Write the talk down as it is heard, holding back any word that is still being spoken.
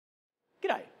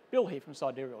G'day, Bill here from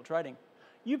Sidereal Trading.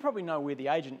 You probably know we're the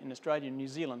agent in Australia and New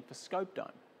Zealand for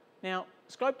ScopeDome. Now,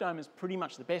 ScopeDome is pretty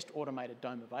much the best automated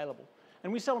dome available,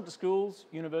 and we sell them to schools,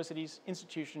 universities,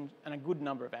 institutions, and a good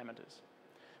number of amateurs.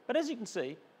 But as you can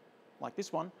see, like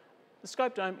this one, the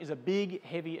ScopeDome is a big,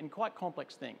 heavy, and quite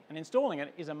complex thing, and installing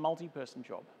it is a multi-person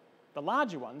job. The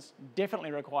larger ones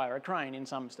definitely require a crane in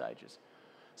some stages.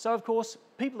 So of course,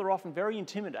 people are often very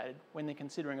intimidated when they're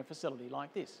considering a facility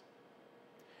like this.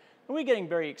 And we're getting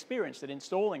very experienced at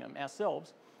installing them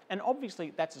ourselves, and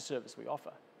obviously that's a service we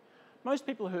offer. Most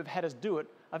people who have had us do it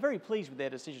are very pleased with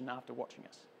their decision after watching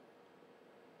us.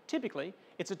 Typically,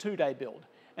 it's a 2-day build,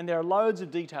 and there are loads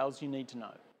of details you need to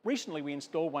know. Recently, we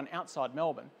installed one outside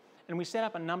Melbourne, and we set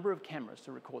up a number of cameras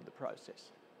to record the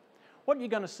process. What you're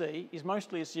going to see is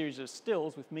mostly a series of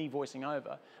stills with me voicing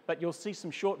over, but you'll see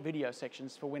some short video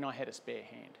sections for when I had a spare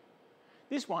hand.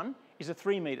 This one is a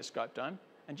 3-metre ScopeDome,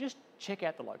 and just check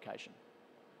out the location.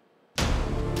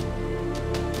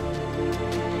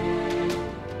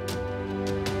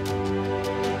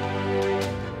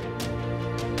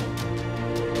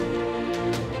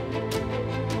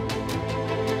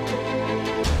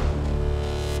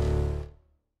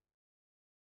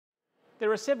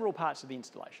 There are several parts of the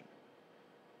installation.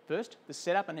 First, the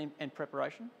setup and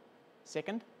preparation.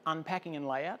 Second, unpacking and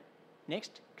layout.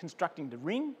 Next, constructing the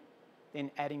ring,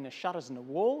 then adding the shutters and the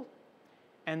wall,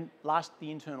 and last, the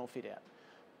internal fit out.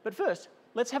 But first,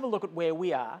 let's have a look at where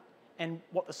we are and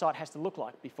what the site has to look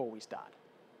like before we start.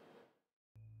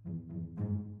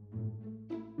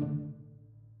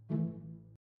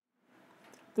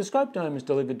 The ScopeDome is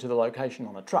delivered to the location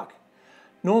on a truck.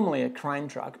 Normally a crane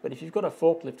truck, but if you've got a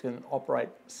forklift that can operate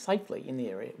safely in the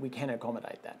area, we can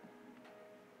accommodate that.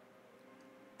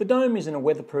 The dome is in a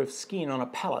weatherproof skin on a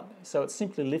pallet, so it's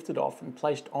simply lifted off and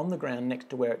placed on the ground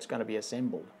next to where it's going to be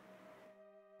assembled.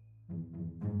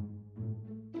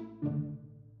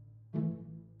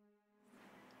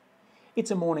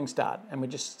 It's a morning start and we're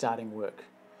just starting work.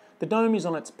 The dome is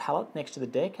on its pallet next to the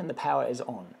deck and the power is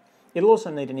on. It'll also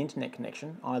need an internet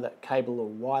connection, either cable or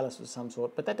wireless of some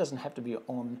sort, but that doesn't have to be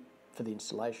on for the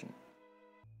installation.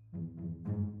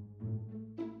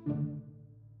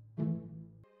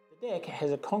 The deck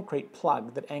has a concrete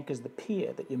plug that anchors the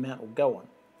pier that your mount will go on.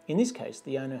 In this case,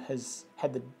 the owner has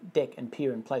had the deck and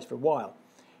pier in place for a while.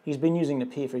 He's been using the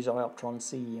pier for his Ioptron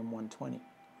CEM 120.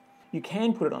 You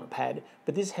can put it on a pad,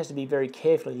 but this has to be very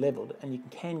carefully levelled and you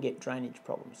can get drainage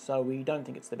problems, so we don't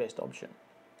think it's the best option.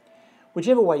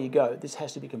 Whichever way you go, this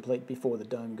has to be complete before the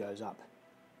dome goes up.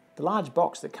 The large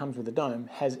box that comes with the dome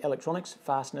has electronics,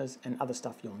 fasteners and other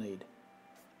stuff you'll need.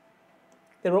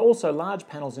 There are also large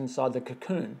panels inside the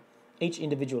cocoon, each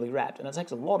individually wrapped, and it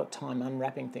takes a lot of time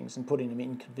unwrapping things and putting them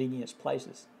in convenient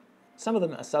places. Some of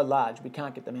them are so large we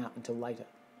can't get them out until later.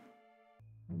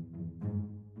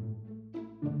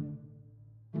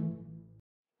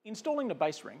 Installing the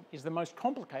base ring is the most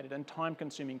complicated and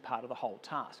time-consuming part of the whole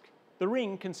task. The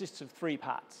ring consists of 3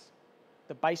 parts.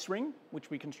 The base ring, which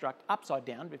we construct upside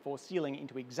down before sealing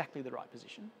into exactly the right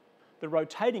position. The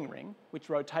rotating ring, which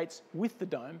rotates with the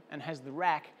dome and has the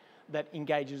rack that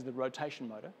engages the rotation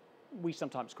motor. We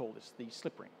sometimes call this the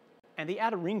slip ring. And the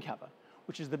outer ring cover,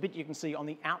 which is the bit you can see on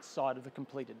the outside of the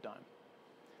completed dome.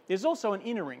 There's also an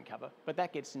inner ring cover, but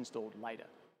that gets installed later.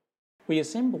 We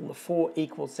assemble the 4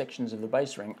 equal sections of the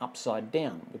base ring upside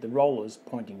down with the rollers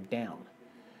pointing down.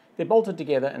 They're bolted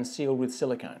together and sealed with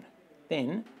silicone.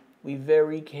 Then we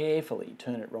very carefully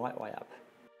turn it right way up.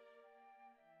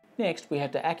 Next, we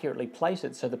have to accurately place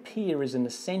it so the pier is in the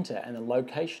centre and the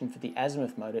location for the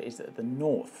azimuth motor is at the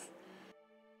north.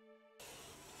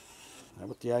 Now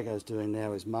what Diogo is doing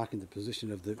now is marking the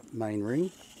position of the main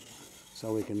ring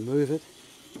so we can move it,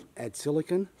 add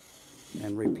silicone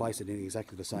and replace it in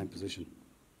exactly the same position.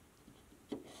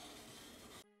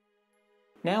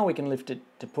 Now we can lift it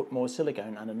to put more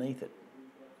silicone underneath it,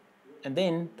 and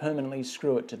then permanently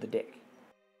screw it to the deck.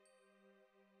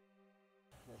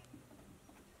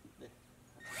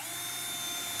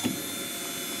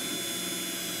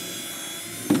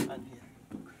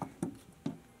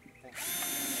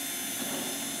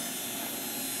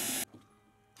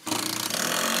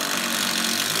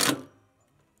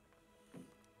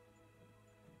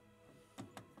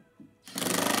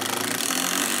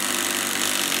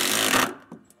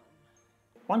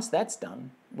 Once that's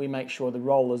done, we make sure the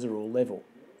rollers are all level.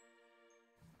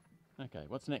 Okay,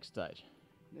 what's next stage?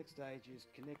 Next stage is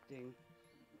connecting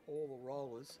all the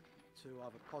rollers to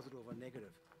either positive or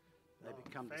negative. They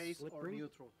become the slip ring.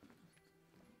 Neutral.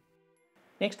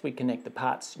 Next we connect the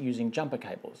parts using jumper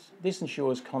cables. This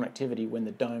ensures connectivity when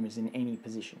the dome is in any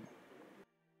position.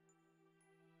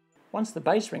 Once the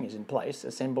base ring is in place,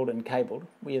 assembled and cabled,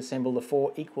 we assemble the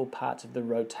 4 equal parts of the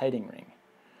rotating ring.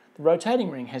 The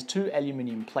rotating ring has 2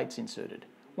 aluminium plates inserted.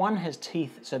 One has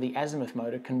teeth so the azimuth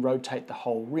motor can rotate the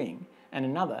whole ring, and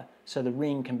another so the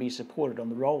ring can be supported on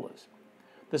the rollers.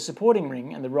 The supporting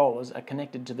ring and the rollers are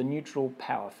connected to the neutral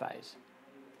power phase.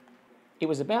 It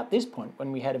was about this point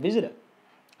when we had a visitor.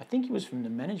 I think he was from the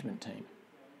management team.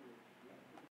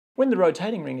 When the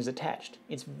rotating ring is attached,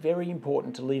 it's very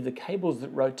important to leave the cables that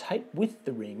rotate with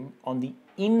the ring on the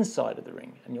inside of the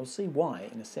ring, and you'll see why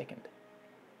in a second.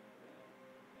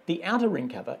 The outer ring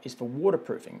cover is for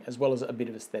waterproofing as well as a bit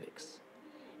of aesthetics.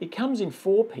 It comes in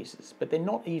 4 pieces, but they're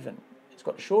not even. It's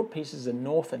got short pieces in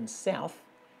north and south,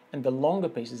 and the longer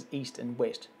pieces east and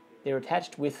west. They're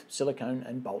attached with silicone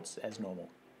and bolts as normal.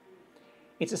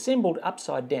 It's assembled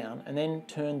upside down and then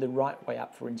turned the right way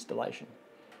up for installation.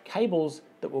 Cables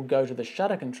that will go to the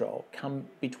shutter control come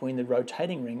between the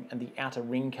rotating ring and the outer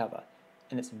ring cover,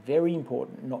 and it's very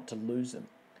important not to lose them.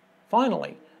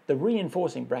 Finally, the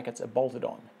reinforcing brackets are bolted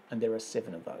on, and there are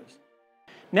 7 of those.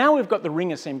 Now we've got the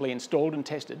ring assembly installed and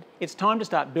tested, it's time to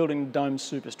start building the dome's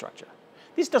superstructure.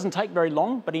 This doesn't take very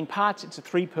long, but in parts it's a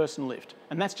 3-person lift,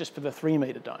 and that's just for the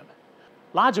 3-metre dome.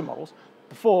 Larger models,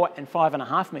 the 4 and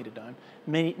 5.5 metre dome,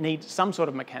 need some sort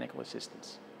of mechanical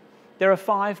assistance. There are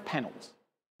 5 panels.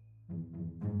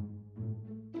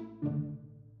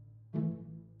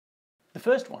 The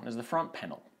first one is the front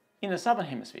panel. In the Southern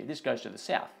Hemisphere, this goes to the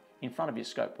south, in front of your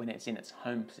scope when it's in its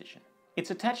home position.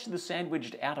 It's attached to the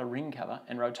sandwiched outer ring cover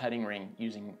and rotating ring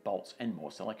using bolts and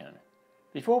more silicone.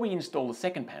 Before we install the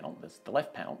second panel, that's the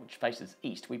left panel, which faces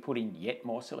east, we put in yet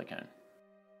more silicone.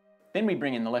 Then we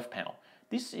bring in the left panel.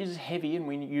 This is heavy and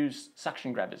we use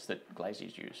suction grabbers that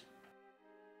glaziers use.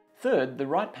 Third, the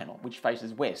right panel, which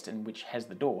faces west and which has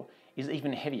the door, is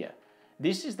even heavier.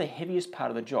 This is the heaviest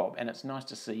part of the job, and it's nice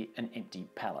to see an empty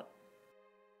pallet.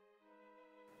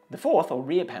 The fourth, or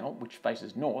rear panel, which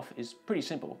faces north, is pretty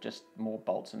simple, just more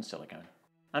bolts and silicone.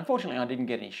 Unfortunately, I didn't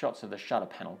get any shots of the shutter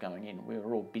panel going in. We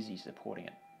were all busy supporting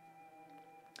it.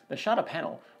 The shutter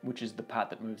panel, which is the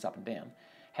part that moves up and down,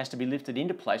 has to be lifted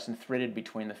into place and threaded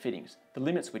between the fittings. The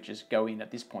limit switches go in at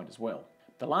this point as well.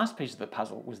 The last piece of the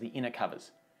puzzle was the inner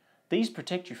covers. These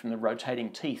protect you from the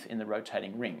rotating teeth in the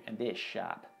rotating ring, and they're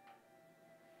sharp.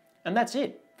 And that's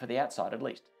it, for the outside at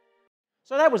least.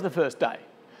 So that was the first day.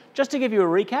 Just to give you a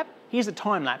recap, here's a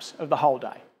time lapse of the whole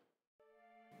day.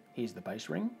 Here's the base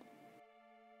ring.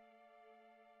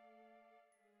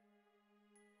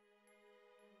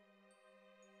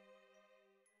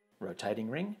 Rotating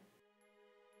ring.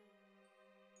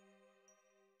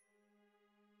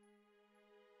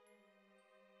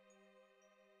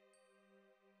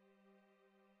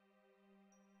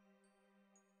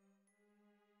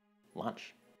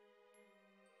 Lunch.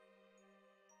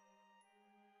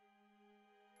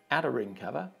 Outer ring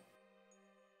cover.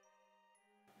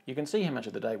 You can see how much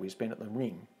of the day we spent at the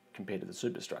ring compared to the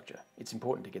superstructure. It's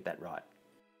important to get that right.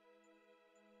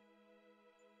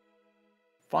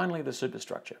 Finally, the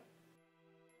superstructure.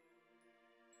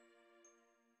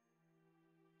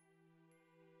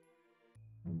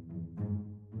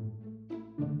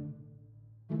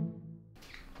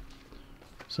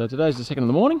 So today's the 2nd of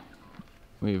the morning.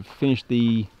 We've finished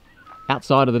the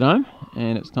outside of the dome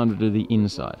and it's time to do the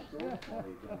inside.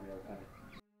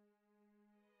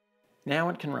 Now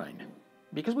it can rain.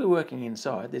 Because we're working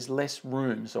inside, there's less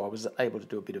room, so I was able to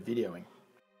do a bit of videoing.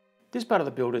 This part of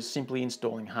the build is simply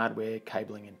installing hardware,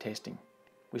 cabling and testing.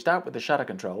 We start with the shutter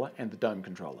controller and the dome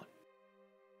controller.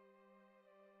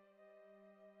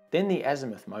 Then the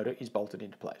azimuth motor is bolted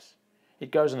into place.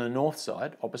 It goes on the north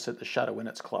side, opposite the shutter when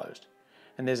it's closed.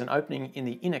 And there's an opening in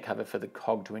the inner cover for the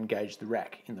cog to engage the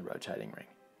rack in the rotating ring.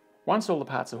 Once all the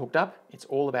parts are hooked up, it's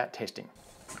all about testing.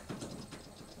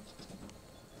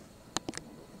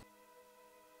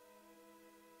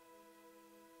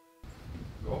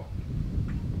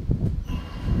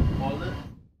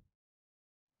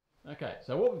 Okay,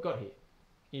 so what we've got here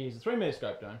is a 3-metre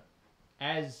scope dome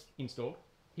as installed.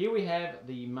 Here we have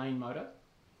the main motor,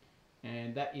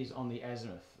 and that is on the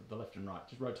azimuth, the left and right,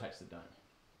 just rotates the dome.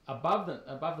 Above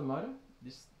the motor,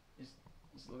 this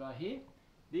little guy here,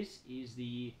 this is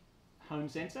the home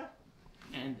sensor,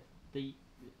 and if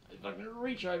I can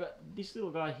reach over, this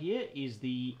little guy here is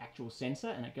the actual sensor,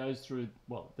 and it goes through,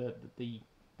 well, the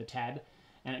tab,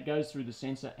 and it goes through the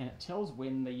sensor, and it tells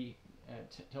when the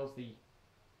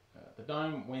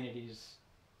dome when it is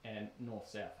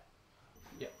north-south.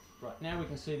 Yep, right, now we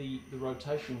can see the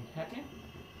rotation happening.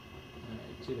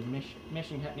 You see the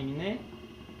meshing happening in there.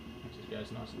 It just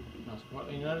goes nice and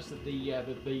quietly. You notice that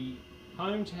the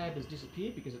home tab has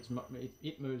disappeared because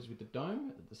it moves with the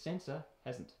dome, but the sensor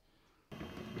hasn't.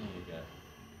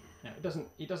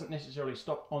 it doesn't necessarily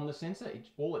stop on the sensor.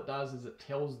 All it does is it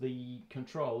tells the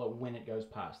controller when it goes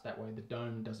past. That way the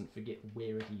dome doesn't forget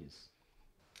where it is.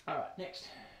 All right, next,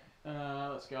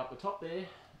 let's go up the top there.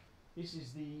 This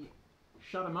is the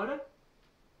shutter motor.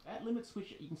 That limit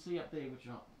switch you can see up there, which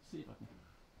I'll see if I can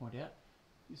point out.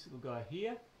 This little guy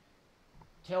here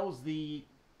tells the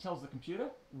computer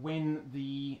when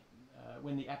the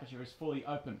aperture is fully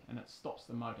open, and it stops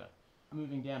the motor.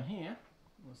 Moving down here,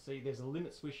 we'll see there's a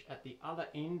limit switch at the other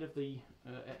end of the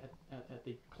at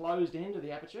the closed end of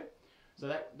the aperture. So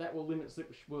that will limit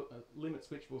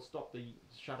switch will stop the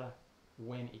shutter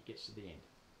when it gets to the end.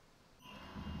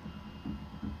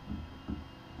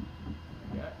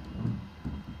 There we go.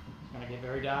 It's going to get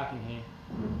very dark in here.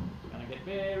 It's going to get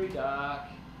very dark.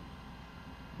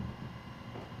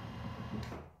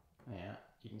 Now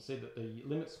you can see that the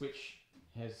limit switch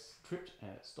has tripped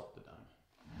and it stopped the dome.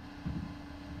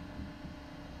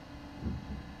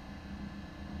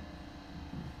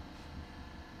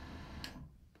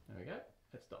 There we go,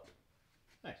 it stopped.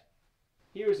 Thanks.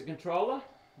 Here is a controller,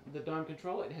 the dome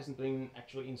controller. It hasn't been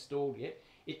actually installed yet.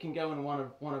 It can go in one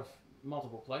of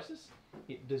multiple places.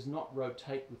 It does not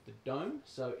rotate with the dome,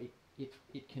 so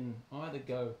it can either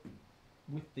go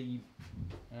with the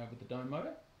dome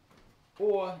motor,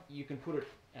 or you can put it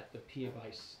at the pier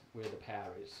base where the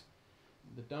power is.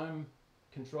 The dome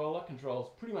controller controls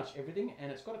pretty much everything,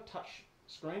 and it's got a touch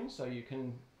screen, so you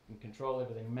can control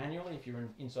everything manually if you're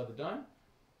inside the dome.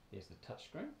 There's the touch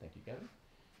screen, thank you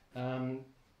Gavin.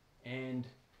 And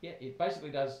yeah, it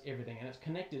basically does everything, and it's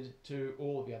connected to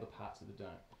all of the other parts of the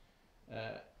dome.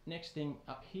 Next thing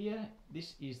up here,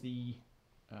 this is the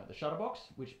shutter box,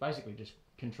 which basically just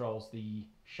controls the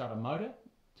shutter motor.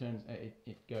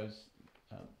 It goes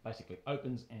basically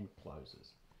opens and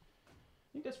closes.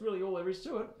 I think that's really all there is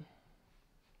to it.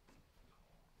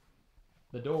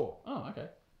 The door. Oh, okay.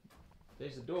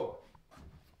 There's the door.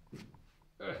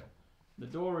 The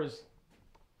door is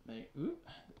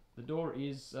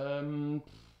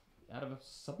out of a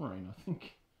submarine, I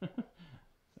think.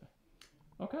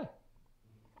 Okay.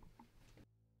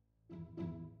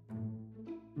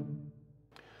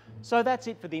 So that's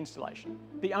it for the installation.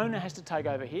 The owner has to take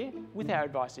over here with our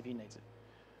advice if he needs it.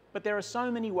 But there are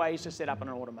so many ways to set up an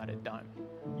automated dome.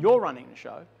 You're running the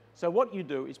show, so what you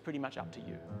do is pretty much up to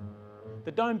you.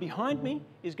 The dome behind me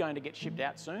is going to get shipped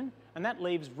out soon, and that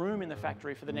leaves room in the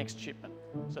factory for the next shipment,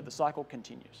 so the cycle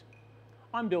continues.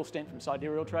 I'm Bill Stent from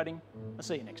Sidereal Trading. I'll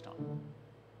see you next time.